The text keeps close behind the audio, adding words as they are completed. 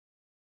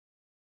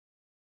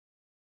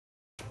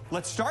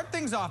Let's start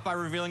things off by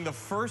revealing the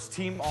first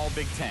team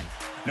All-Big Ten.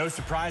 No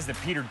surprise that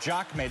Peter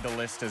Jok made the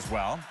list as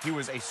well. He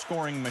was a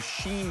scoring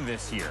machine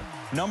this year.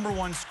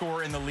 #1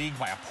 scorer in the league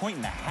by 1.5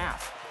 points.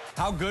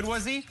 How good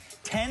was he?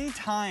 10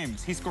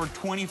 times he scored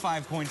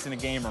 25 points in a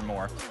game or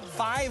more.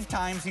 5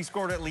 times he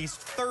scored at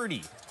least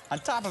 30. On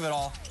top of it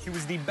all, he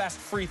was the best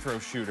free throw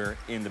shooter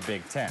in the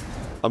Big Ten.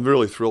 I'm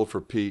really thrilled for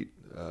Pete.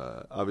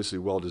 Obviously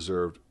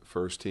well-deserved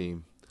first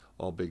team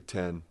All-Big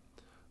Ten.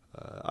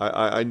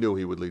 I knew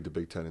he would lead the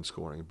Big Ten in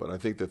scoring, but I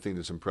think the thing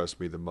that's impressed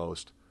me the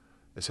most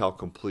is how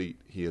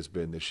complete he has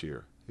been this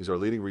year. He's our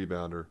leading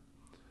rebounder.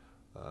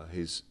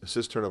 His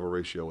assist-turnover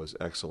ratio is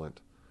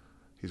excellent.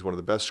 He's one of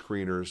the best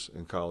screeners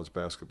in college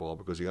basketball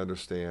because he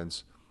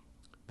understands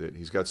that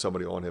he's got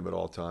somebody on him at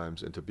all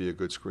times, and to be a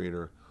good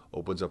screener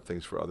opens up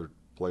things for other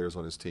players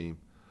on his team.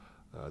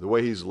 The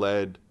way he's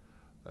led,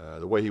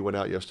 the way he went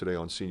out yesterday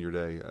on senior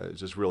day is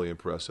just really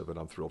impressive, and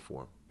I'm thrilled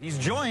for him. He's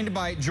joined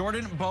by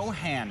Jordan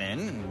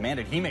Bohannon. Man,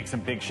 did he make some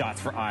big shots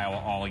for Iowa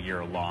all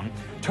year long.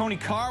 Tony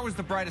Carr was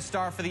the brightest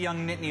star for the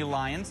young Nittany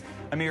Lions.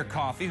 Amir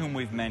Coffey, whom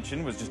we've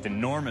mentioned, was just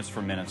enormous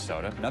for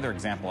Minnesota. Another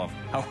example of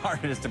how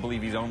hard it is to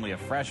believe he's only a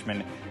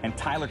freshman. And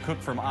Tyler Cook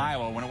from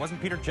Iowa. When it wasn't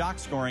Peter Jok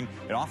scoring,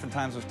 it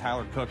oftentimes was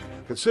Tyler Cook.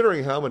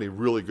 Considering how many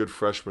really good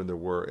freshmen there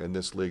were in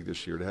this league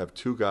this year, to have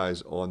 2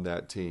 guys on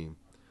that team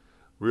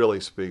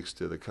really speaks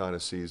to the kind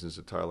of seasons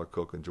that Tyler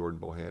Cook and Jordan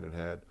Bohannon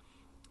had.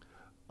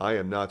 I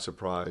am not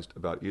surprised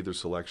about either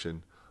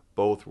selection.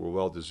 Both were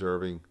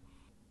well-deserving.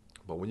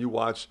 But when you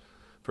watch,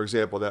 for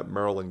example, that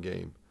Maryland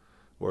game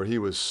where he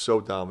was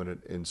so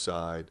dominant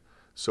inside,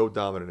 so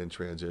dominant in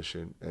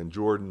transition, and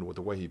Jordan, with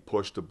the way he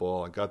pushed the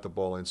ball and got the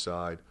ball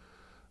inside,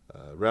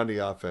 ran the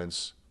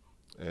offense,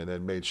 and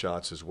then made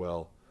shots as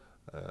well.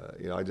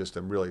 I just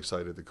am really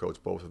excited to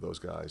coach both of those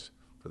guys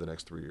for the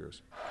next 3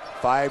 years.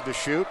 5 to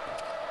shoot.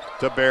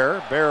 To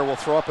Baer. Baer will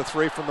throw up a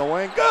 3 from the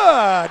wing.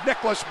 Good!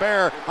 Nicholas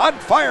Baer on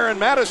fire in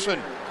Madison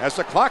as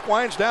the clock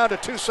winds down to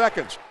 2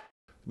 seconds.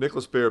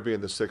 Nicholas Baer being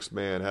the 6th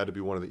man had to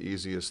be one of the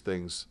easiest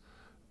things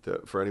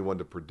for anyone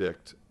to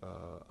predict.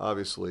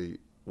 Obviously,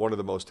 one of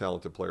the most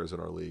talented players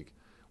in our league.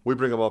 We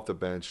bring him off the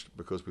bench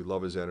because we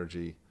love his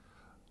energy.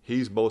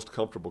 He's most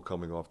comfortable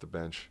coming off the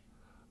bench.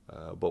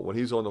 But when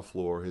he's on the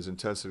floor, his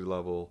intensity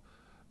level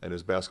and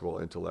his basketball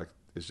intellect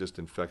is just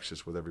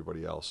infectious with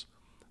everybody else.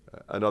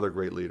 Another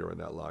great leader in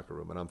that locker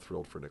room, and I'm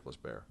thrilled for Nicholas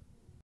Baer.